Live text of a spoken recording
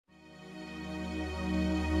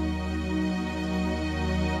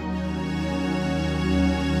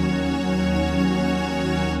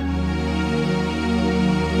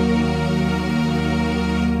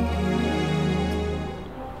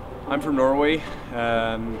I'm from Norway,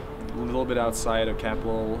 a little bit outside of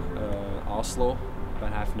capital Oslo,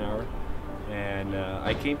 about half an hour. And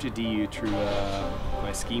I came to DU through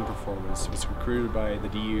my skiing performance. I was recruited by the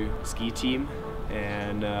DU ski team,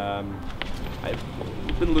 and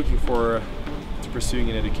I've been looking forward to pursuing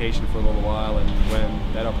an education for a little while, and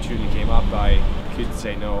when that opportunity came up I couldn't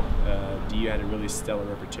say no. DU had a really stellar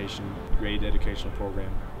reputation, great educational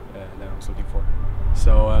program that I was looking for.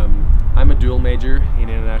 So I'm a dual major in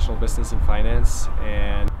international business and finance,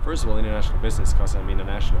 and first of all international business because I'm an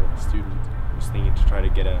international student. I was thinking to try to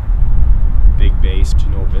get a big base to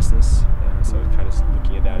know business, so kind of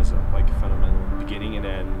looking at that as like a fundamental beginning, and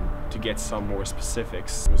then to get some more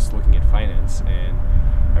specifics I was looking at finance, and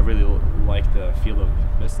I really like the field of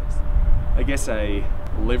business. I guess I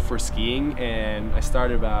live for skiing, and I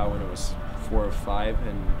started about when I was 4 or 5,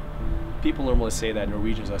 and people normally say that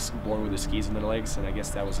Norwegians are born with the skis in their legs, and I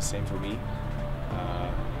guess that was the same for me.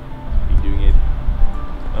 Been doing it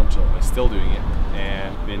until I'm still doing it,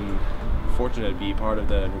 and been fortunate to be part of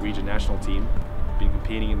the Norwegian national team. Been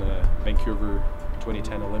competing in the Vancouver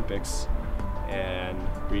 2010 Olympics, and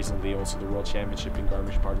recently also the World Championship in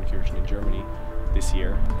Garmisch-Partenkirchen in Germany this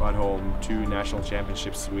year. Brought home 2 national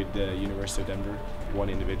championships with the University of Denver, 1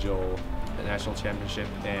 individual national championship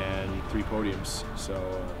and 3 podiums.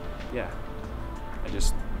 So yeah, I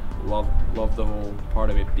just love the whole part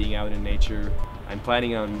of it, being out in nature. I'm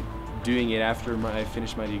planning on doing it after I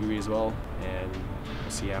finish my degree as well, and we'll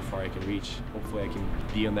see how far I can reach. Hopefully I can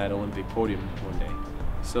be on that Olympic podium one day.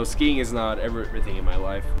 So skiing is not everything in my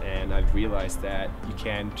life, and I've realized that you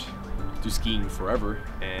can't do skiing forever,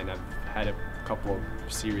 and I've had a couple of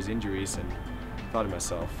serious injuries and thought to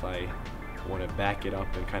myself I want to back it up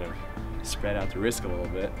and kind of spread out the risk a little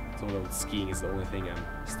bit, so that skiing is the only thing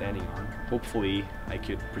I'm standing on. Hopefully I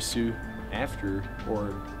could pursue after,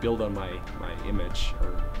 or build on my image,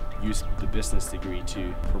 or use the business degree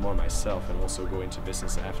to promote myself and also go into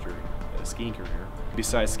business after a skiing career.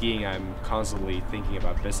 Besides skiing, I'm constantly thinking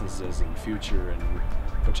about businesses in the future and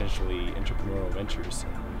potentially entrepreneurial ventures.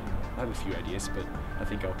 I have a few ideas, but I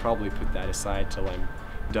think I'll probably put that aside till I'm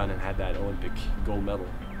done and had that Olympic gold medal.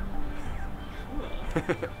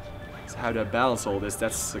 So how do I balance all this?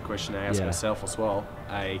 That's the question I ask myself as well.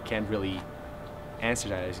 I can't really answer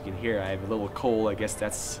that. As you can hear, I have a little cold. I guess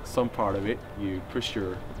that's some part of it. You push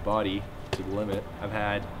your body to the limit. I've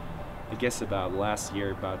had, I guess about last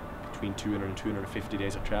year, about between 200 and 250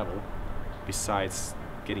 days of travel, besides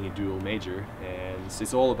getting a dual major. And so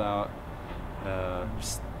it's all about,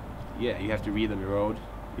 yeah, you have to read on the road.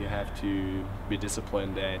 You have to be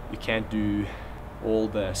disciplined, and you can't do all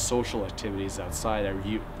the social activities outside that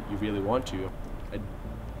you really want to. I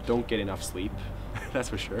don't get enough sleep, that's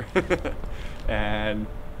for sure. And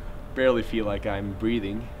barely feel like I'm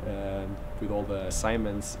breathing with all the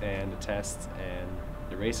assignments and the tests and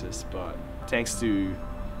the races. But thanks to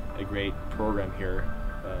a great program here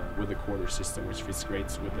with the quarter system, which fits great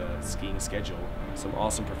with the skiing schedule, some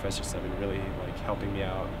awesome professors have been really helping me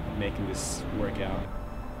out, making this work out.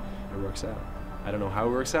 It works out. I don't know how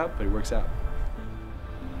it works out, but it works out.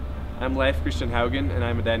 I'm Leif Kristian Haugen, and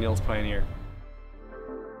I'm a Daniels pioneer.